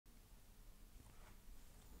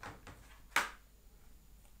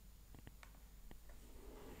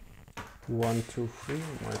1, 2, 3,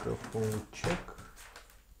 microphone check.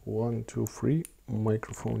 1, 2, 3,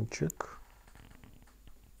 microphone check.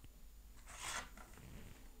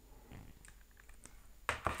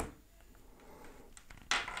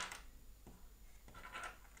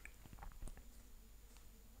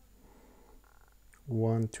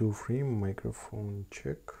 One, two, three, microphone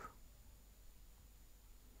check.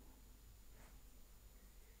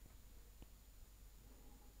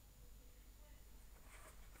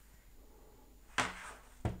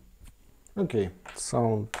 Okay,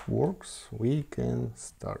 sound works. We can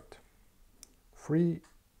start. 3,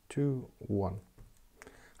 2, 1.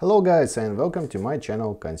 Hello guys and welcome to my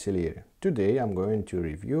channel Qansigliere. Today I'm going to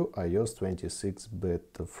review iOS 26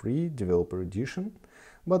 Beta 3 Developer Edition.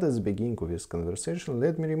 But at the beginning of this conversation,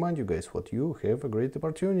 let me remind you guys that you have a great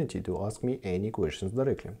opportunity to ask me any questions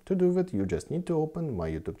directly. To do that, you just need to open my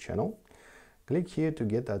YouTube channel, click here to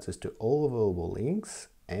get access to all available links,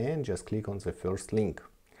 and just click on the first link.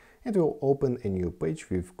 It will open a new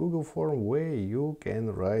page with Google form where you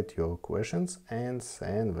can write your questions and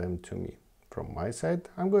send them to me. From my side,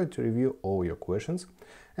 I'm going to review all your questions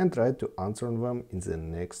and try to answer them in the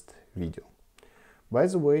next video. By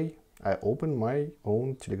the way, I opened my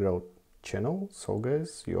own Telegram channel, so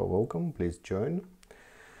guys, you are welcome, please join.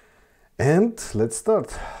 And let's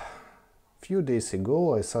start. A few days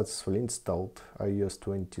ago I successfully installed iOS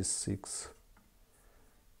 26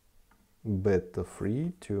 Beta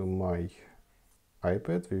 3 to my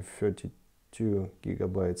iPad with 32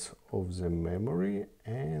 gigabytes of the memory,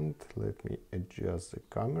 and let me adjust the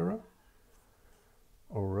camera.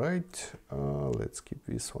 Alright, let's skip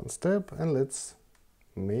this one step and let's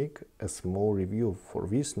make a small review for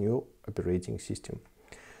this new operating system.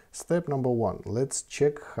 Step number 1, let's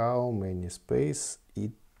check how many space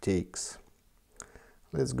it takes.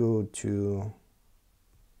 Let's go to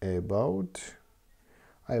About,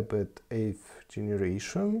 iPad 8th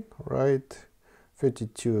generation, right?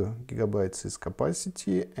 32 gigabytes is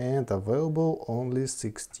capacity and available only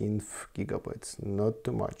 16 gigabytes, not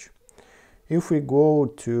too much. If we go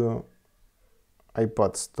to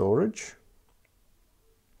iPad storage,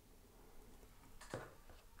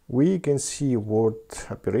 we can see what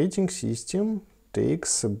operating system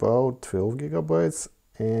takes about 12 gigabytes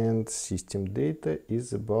and system data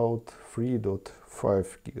is about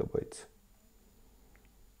 3.5 gigabytes.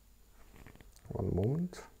 One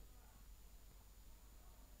moment.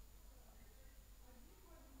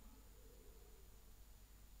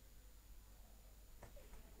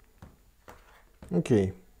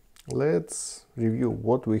 Okay, let's review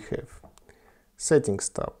what we have. Settings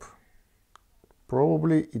tab.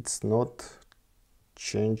 Probably it's not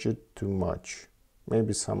changed too much.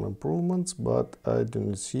 Maybe some improvements, but I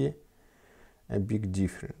don't see a big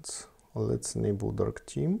difference. Let's enable dark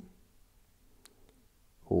theme.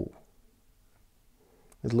 Oh,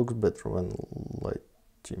 it looks better than light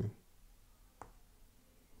theme.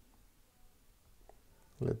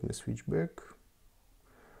 Let me switch back.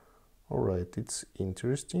 Alright, it's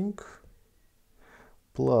interesting.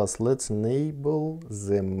 Plus, let's enable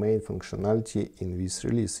the main functionality in this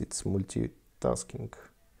release. It's multitasking.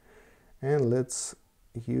 And let's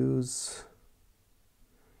use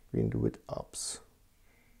window with apps.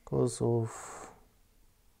 Because of...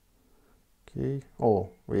 Okay. Oh,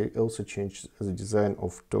 we also changed the design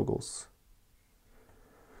of toggles.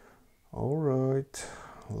 Alright,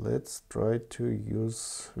 let's try to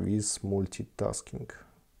use this multitasking.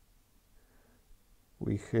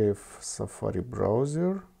 We have Safari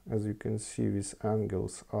browser. As you can see, these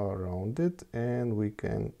angles are rounded and we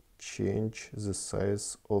can change the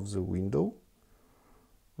size of the window.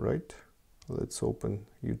 Right? Let's open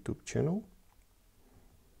YouTube channel.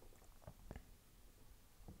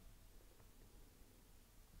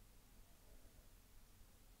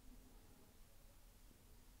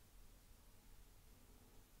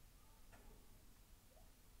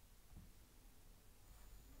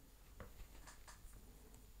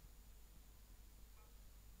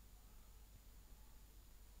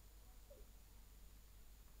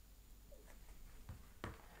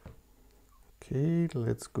 Okay,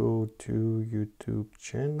 let's go to YouTube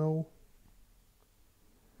channel,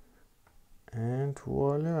 and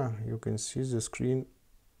voila, you can see the screen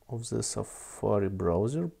of the Safari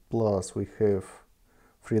browser. Plus we have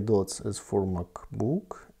 3 dots as for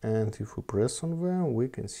MacBook, and if we press on them we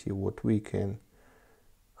can see what we can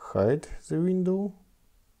hide the window,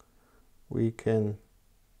 we can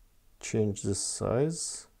change the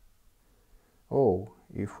size. Oh,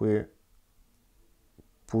 if we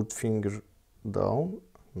put finger down,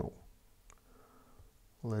 no,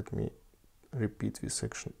 let me repeat this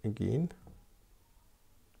action again.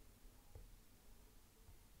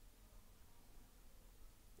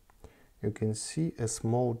 you can see a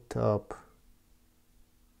small tab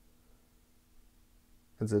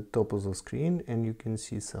at the top of the screen, and you can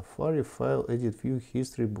see Safari, File, Edit, View,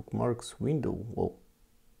 History, Bookmarks, Window. Whoa,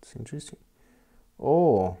 it's interesting.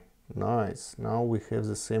 Oh, nice. Now we have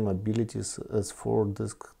the same abilities as for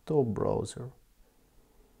desktop browser.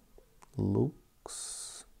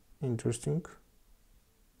 Looks interesting.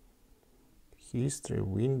 History,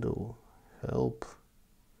 Window, Help,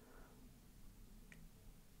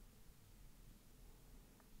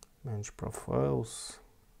 Manage Profiles.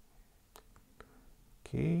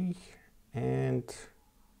 Okay, and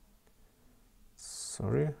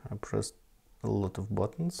sorry, I pressed a lot of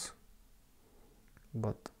buttons,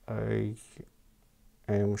 but I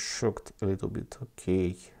am shocked a little bit.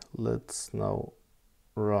 Okay, let's now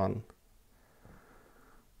run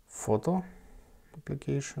photo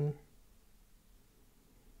application.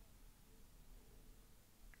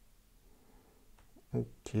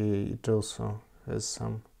 Okay, it also has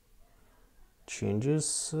some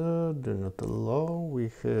changes. Do not allow. We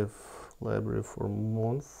have library for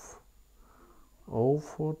month, all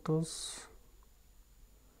photos.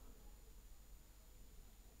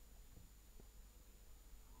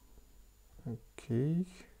 Okay,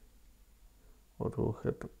 what will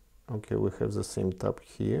happen? Okay, we have the same tab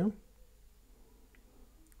here.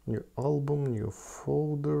 New album, new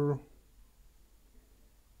folder,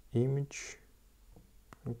 image.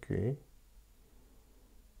 Okay,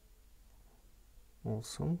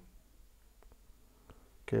 awesome.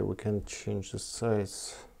 Okay, we can change the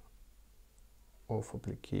size of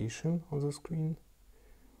application on the screen.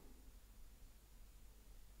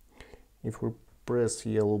 If we press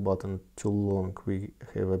yellow button too long, we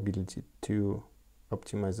have ability to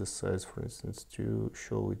optimize the size, for instance, to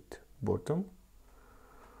show it bottom.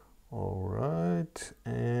 All right,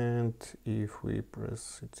 and if we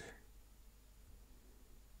press it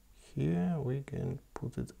here, we can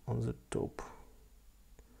put it on the top.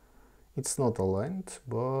 It's not aligned,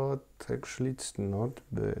 but actually it's not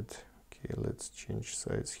bad. Okay, let's change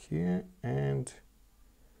size here and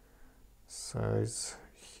size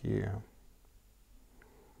here.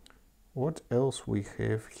 What else we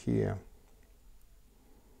have here?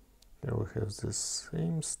 There we have the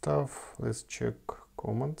same stuff. Let's check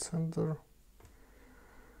Command Center.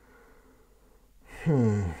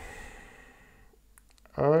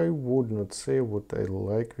 I would not say what I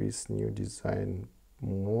like this new design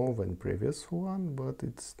more than previous one, but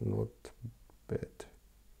it's not bad.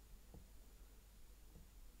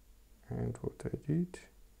 And what I did,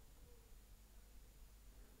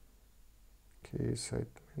 okay,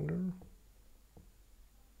 sitemanager.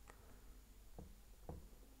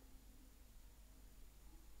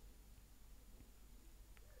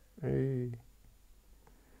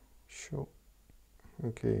 Show.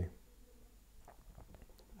 Okay.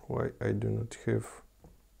 Why I do not have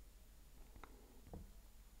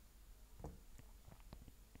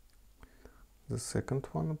the second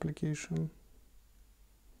one application?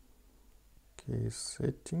 Okay,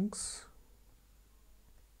 settings.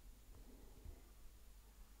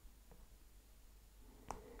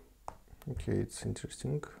 Okay, it's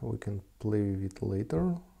interesting. We can play with it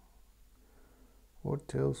later.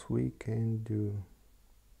 What else we can do?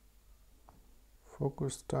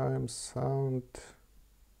 Focus time, sound.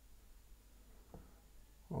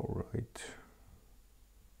 All right.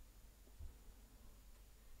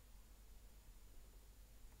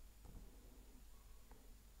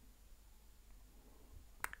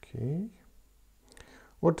 Okay.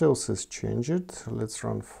 What else has changed? Let's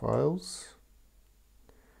run files.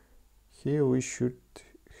 Here we should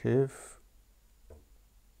have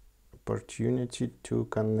opportunity to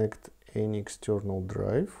connect any external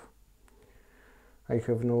drive. I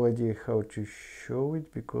have no idea how to show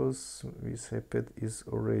it because this iPad is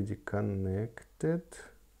already connected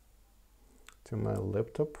to my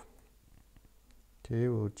laptop. Okay,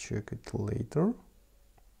 we'll check it later.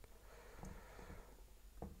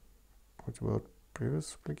 What about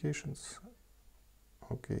previous applications?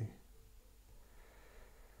 Okay.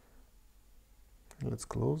 Let's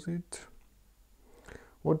close it.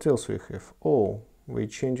 What else we have? Oh, we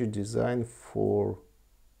changed design for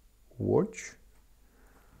watch.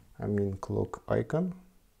 I mean clock icon.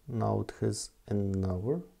 Now it has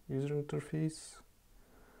another user interface.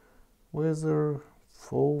 Weather,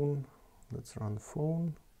 phone. Let's run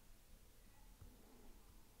phone.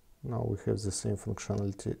 Now we have the same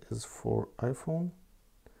functionality as for iPhone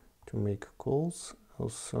to make calls.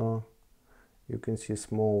 Also, you can see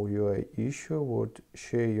small UI issue. What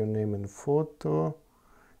share your name and photo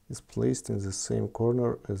is placed in the same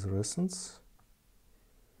corner as recents.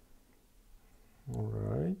 All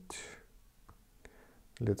right.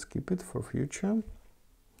 let's keep it for future.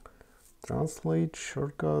 Translate,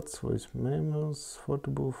 shortcuts, voice memos,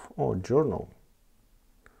 photo booth. Oh, journal.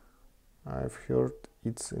 I've heard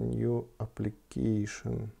it's a new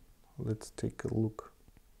application. Let's take a look.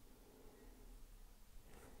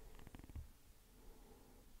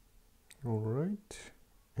 All right,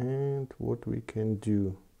 and what we can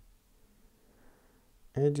do?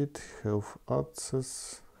 Edit, health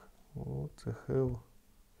access. What the hell?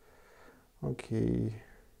 Okay.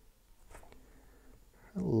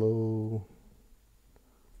 Hello.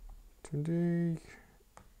 Today,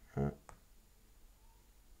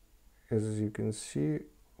 as you can see,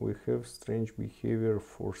 we have strange behavior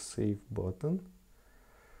for save button.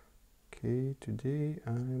 Okay, today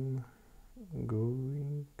I'm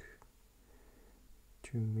going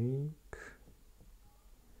to make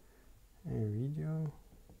a video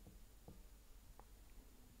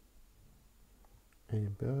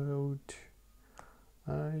about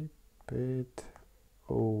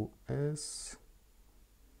iPadOS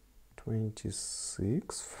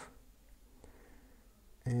 26th,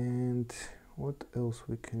 and what else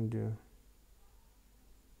we can do?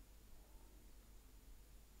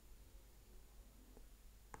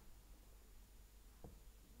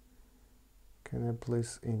 Can I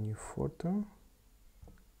place any photo,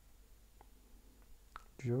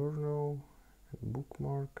 journal, and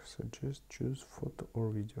bookmark? Suggest choose photo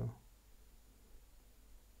or video.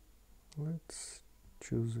 Let's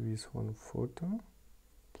choose this one, photo,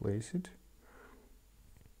 place it.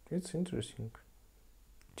 It's interesting.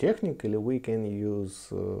 Technically, we can use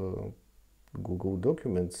Google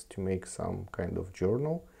Documents to make some kind of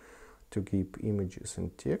journal to keep images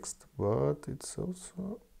and text, but it's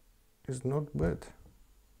also is not bad.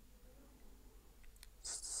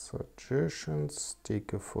 Suggestions,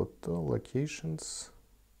 take a photo, locations.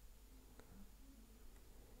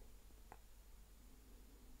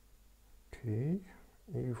 Okay,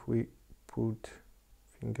 if we put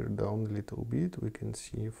finger down a little bit, we can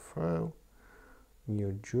see file,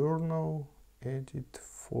 new journal, edit,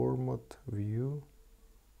 format, view.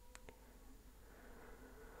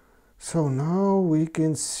 So now we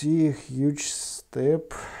can see a huge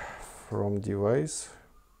step from device,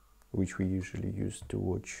 which we usually use to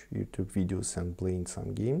watch YouTube videos and playing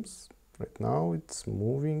some games. Right now it's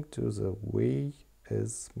moving to the way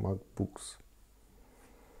as MacBooks.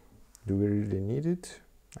 Do we really need it?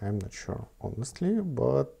 I'm not sure, honestly,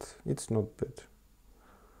 but it's not bad.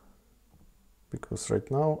 Because right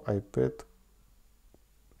now iPad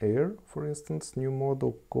Air, for instance, new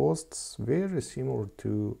model costs very similar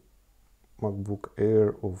to MacBook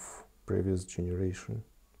Air of previous generation.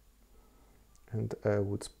 And I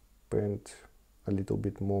would spend a little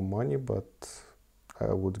bit more money, but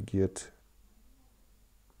I would get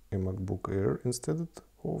a MacBook Air instead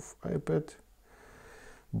of iPad.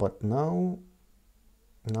 But now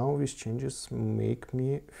these changes make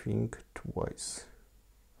me think twice.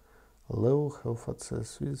 Allow health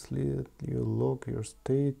access swiftly, you log your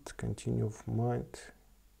state, continue of mind,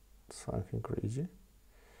 something crazy.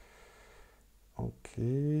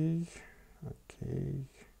 Okay.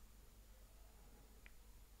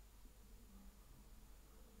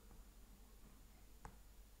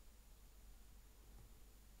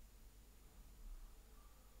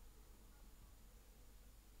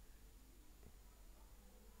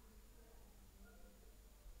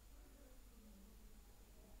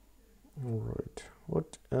 Alright,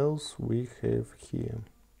 what else we have here?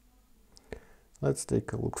 Let's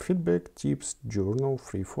take a look. Feedback, tips, journal,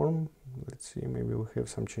 freeform. Let's see, maybe we have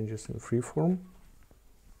some changes in freeform.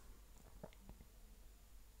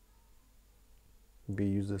 We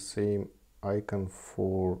use the same icon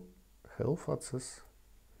for health access.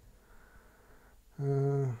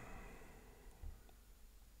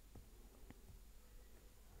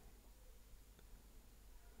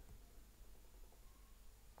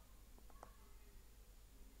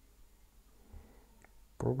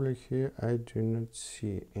 Probably here I do not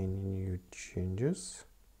see any new changes.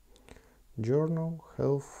 Journal,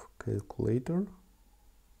 health, calculator.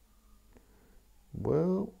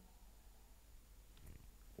 Well,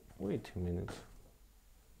 wait a minute.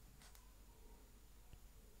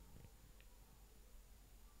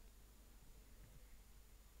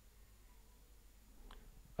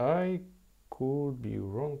 I could be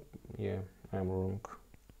wrong. Yeah, I'm wrong.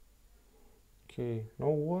 Okay,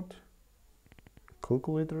 know what?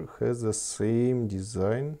 Calculator has the same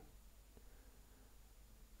design,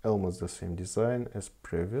 almost the same design as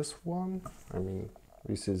previous one. I mean,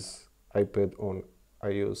 this is iPad on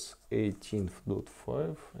iOS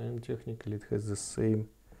 18.5 and technically it has the same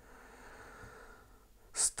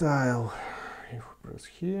style. If we press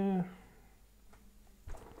here,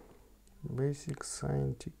 basic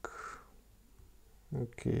scientific.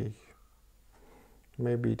 Okay,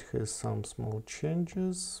 maybe it has some small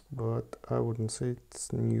changes, but I wouldn't say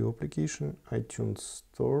it's new application. iTunes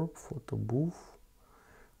Store, photo booth,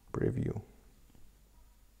 preview.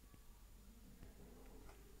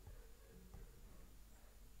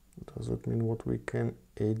 Does it mean what we can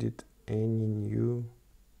edit any new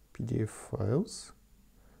PDF files?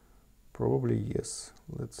 Probably yes.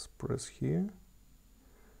 Let's press here,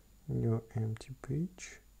 new empty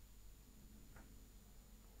page.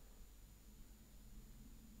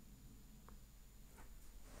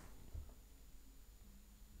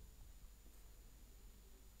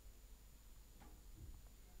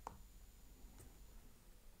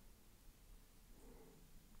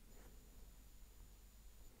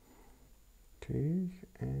 Okay,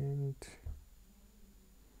 and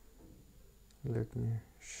let me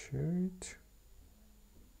share it.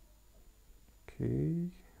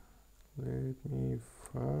 Okay, let me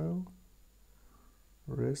file,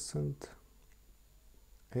 recent,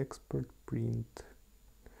 export, print.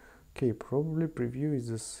 Okay, probably preview is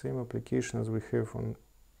the same application as we have on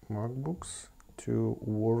MacBooks to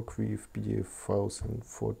work with PDF files and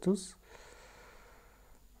photos.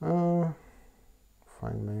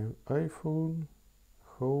 Find my iPhone,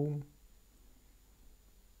 home.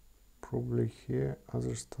 Probably here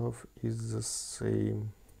other stuff is the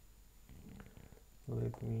same.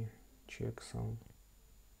 Let me check some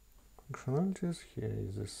functionalities. Here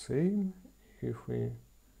is the same. If we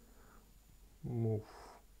move,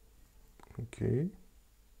 okay.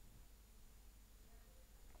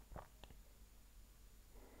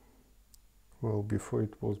 Well, before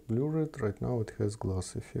it was blurred, right now it has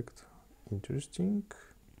glass effect. Interesting.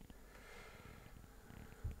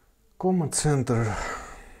 Command Center.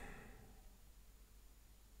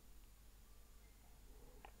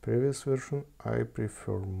 Previous version I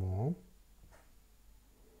prefer more.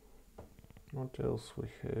 What else we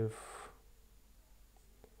have?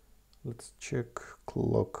 Let's check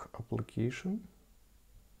clock application.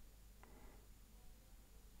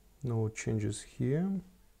 No changes here.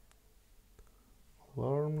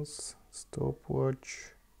 Alarms,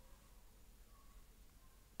 stopwatch,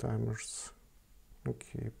 timers.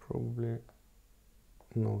 Okay, probably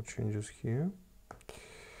no changes here.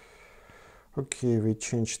 Okay, we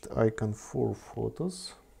changed icon for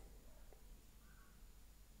photos.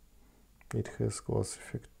 It has glass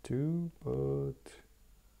effect too, but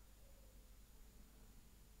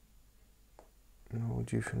no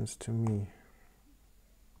difference to me.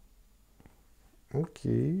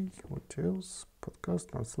 Okay, what else?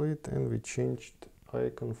 Podcast, translate, and we changed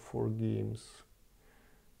icon for games.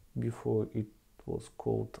 Before it was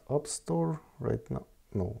called App Store, right now,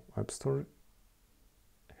 no, App Store.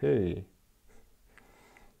 Hey,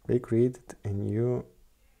 they created a new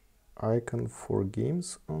icon for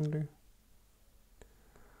games only.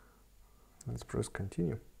 Let's press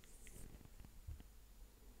continue.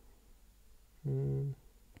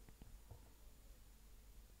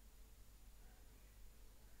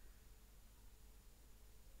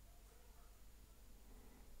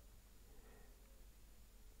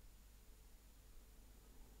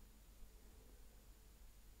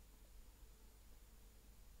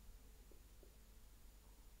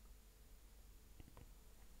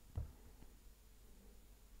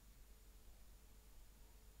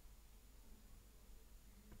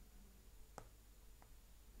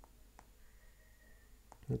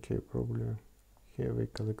 Okay, probably here we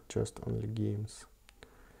collect just only games.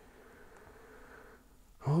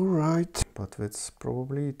 Alright, but that's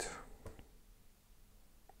probably it.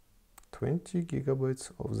 20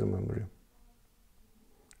 gigabytes of the memory.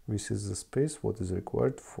 This is the space what is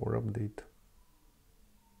required for update.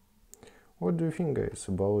 What do you think, guys,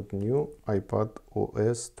 about new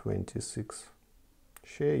iPadOS 26?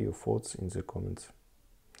 Share your thoughts in the comments.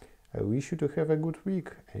 I wish you to have a good week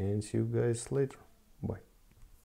and see you guys later. Bye.